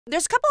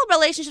There's a couple of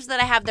relationships that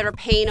I have that are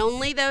pain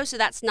only, though, so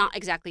that's not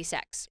exactly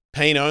sex.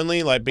 Pain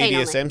only, like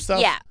BDSM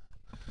stuff? Yeah.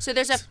 So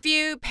there's a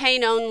few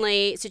pain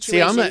only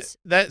situations.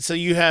 So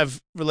you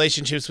have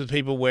relationships with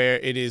people where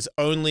it is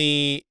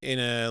only in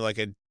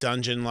a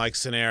dungeon-like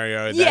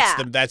scenario.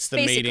 That's the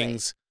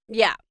meetings.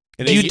 Yeah.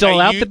 And do you dole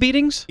out the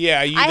beatings?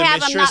 Yeah. Are you the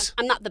mistress?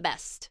 I'm not the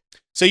best.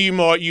 So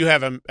you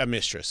have a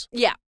mistress?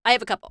 Yeah. I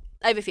have a couple.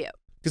 I have a few.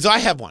 Because I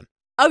have one.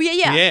 Oh,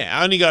 yeah. Yeah.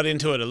 I only got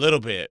into it a little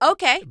bit.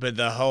 Okay. But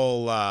the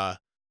whole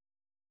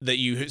that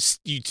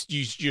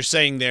you're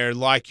saying they're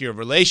like your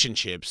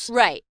relationships.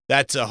 Right.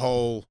 That's a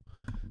whole.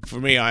 For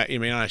me, I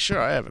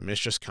have a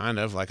mistress, kind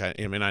of. Like, I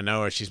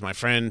know her. She's my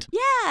friend.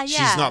 Yeah.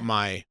 She's not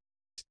my,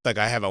 like,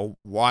 I have a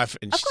wife,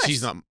 and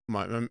she's not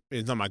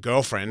my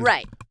girlfriend.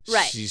 Right.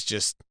 She's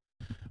just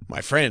my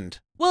friend.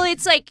 Well,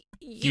 it's like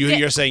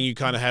you're saying you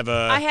kind of have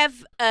a. I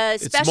have a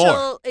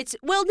special.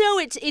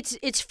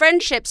 It's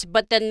friendships,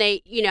 but then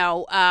they,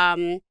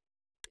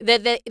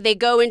 they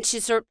go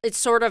into it's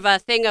sort of a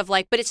thing of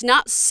like, but it's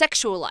not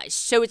sexualized,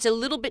 so it's a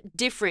little bit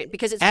different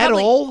because it's at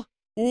all.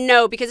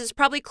 No, because it's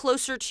probably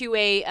closer to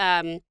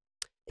a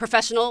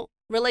professional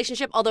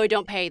relationship, although I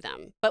don't pay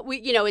them. But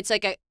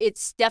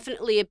it's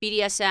definitely a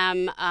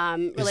BDSM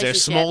relationship. Is there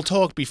small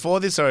talk before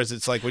this, or is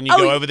it like when you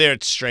go over there,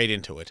 it's straight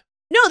into it?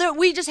 No,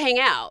 we just hang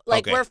out.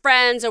 Like, we're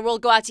friends, or we'll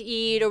go out to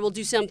eat, or we'll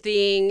do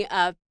something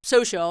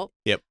social.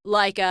 Yep.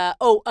 Like a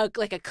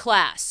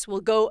class.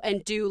 We'll go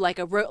and do like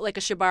a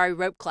shibari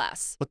rope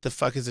class. What the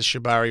fuck is a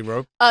shibari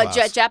rope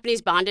class?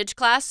 Japanese bondage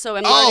class. So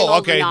I'm learning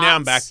all the knots. Now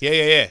I'm back.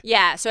 Yeah.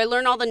 Yeah, so I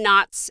learn all the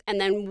knots, and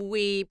then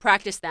we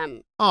practice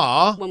them.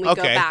 When we go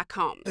back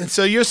home. And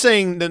so you're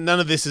saying that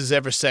none of this is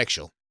ever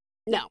sexual?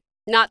 No,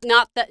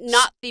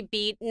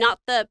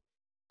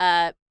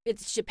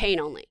 it's pain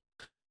only.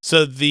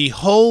 So the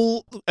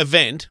whole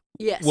event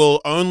Yes.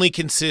 will only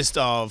consist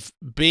of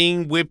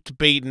being whipped,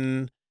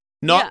 beaten.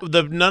 None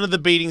of the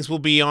beatings will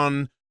be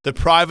on the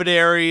private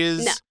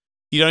areas. No.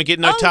 You don't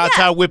get no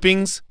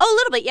whippings? Oh, a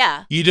little bit,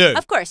 yeah. You do?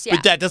 Of course, yeah.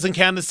 But that doesn't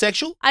count as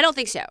sexual? I don't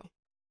think so.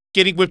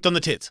 Getting whipped on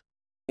the tits?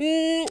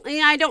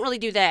 I don't really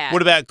do that.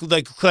 What about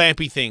like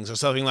clampy things or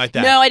something like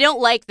that? No, I don't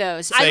like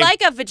those. Same. I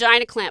like a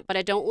vagina clamp, but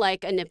I don't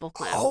like a nipple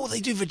clamp. Oh, they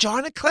do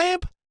vagina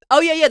clamp?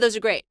 Oh, yeah, those are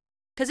great.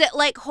 Because it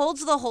like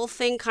holds the whole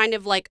thing kind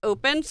of like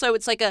open, so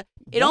it's like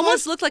it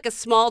almost looks like a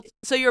small,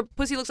 so your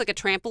pussy looks like a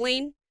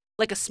trampoline,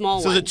 like a small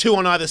one. So the two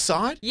on either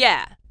side?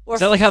 Yeah.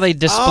 Is that like how they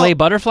display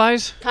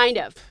butterflies? Kind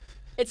of.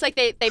 It's like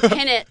they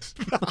pin it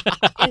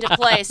into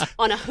place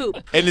on a hoop.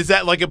 And is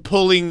that like a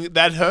pulling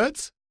that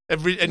hurts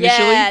initially?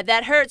 Yeah,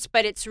 that hurts,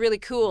 but it's really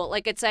cool.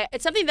 Like it's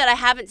something that I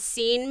haven't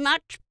seen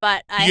much,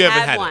 but I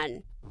have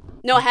one.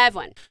 No, I have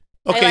one.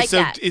 Okay, like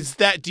so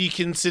that. do you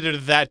consider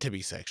that to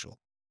be sexual?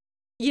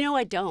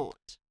 I don't.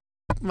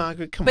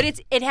 Margaret, come on.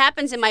 But it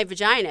happens in my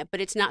vagina, but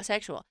it's not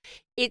sexual.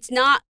 It's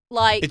not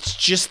like... It's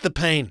just the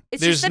pain.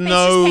 It's just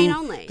pain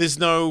only. There's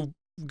no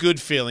good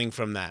feeling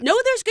from that. No,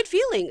 there's good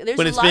feeling. There's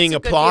when it's being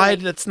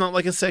applied, that's not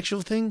like a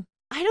sexual thing?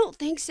 I don't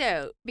think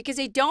so, because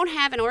they don't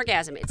have an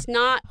orgasm. It's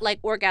not like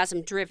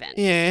orgasm driven.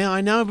 Yeah, I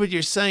know what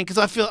you're saying, because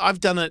I feel I've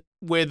done it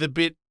where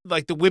the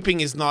whipping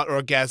is not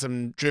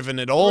orgasm driven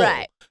at all.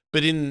 Right.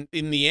 But in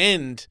the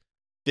end,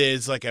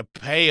 there's like a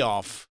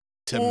payoff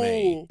to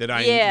me that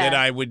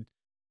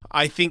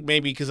I think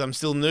maybe because I'm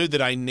still new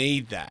that I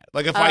need that.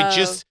 Like if I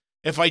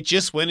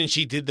just went and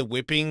she did the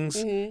whippings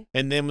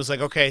and then was like,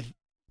 okay,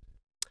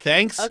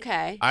 thanks.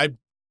 Okay. I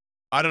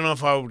don't know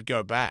if I would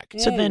go back.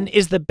 So then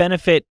is the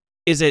benefit,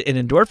 is it an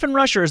endorphin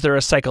rush or is there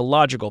a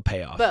psychological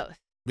payoff? Both.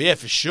 Yeah,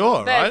 for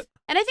sure, Both. right?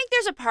 And I think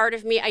there's a part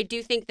of me, I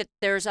do think that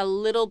there's a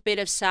little bit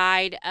of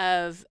side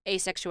of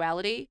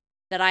asexuality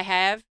that I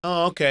have.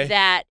 Oh, okay.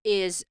 That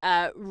is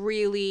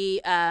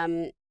really...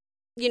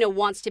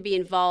 wants to be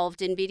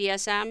involved in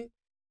BDSM.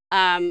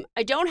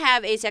 I don't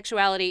have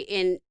asexuality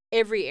in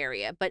every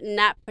area, but in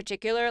that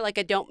particular, like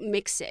I don't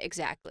mix it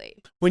exactly.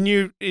 When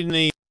you're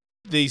in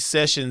these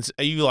sessions,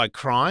 are you like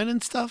crying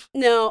and stuff?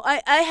 No,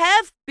 I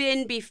have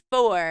been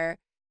before,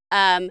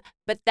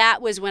 but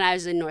that was when I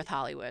was in North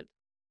Hollywood.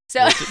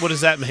 So what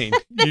does that mean?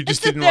 You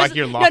just didn't like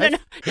your life?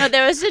 No,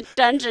 there was a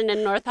dungeon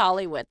in North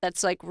Hollywood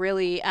that's like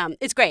really,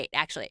 it's great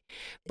actually,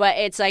 but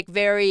it's like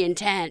very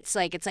intense.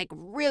 Like it's like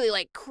really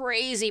like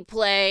crazy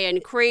play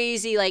and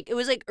crazy, like it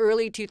was like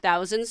early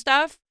 2000s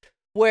stuff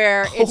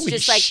where it's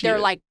just like they're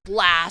like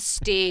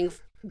blasting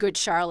Good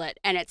Charlotte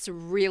and it's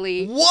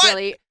really,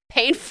 really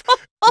painful.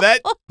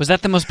 Was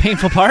that the most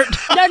painful part?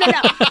 No.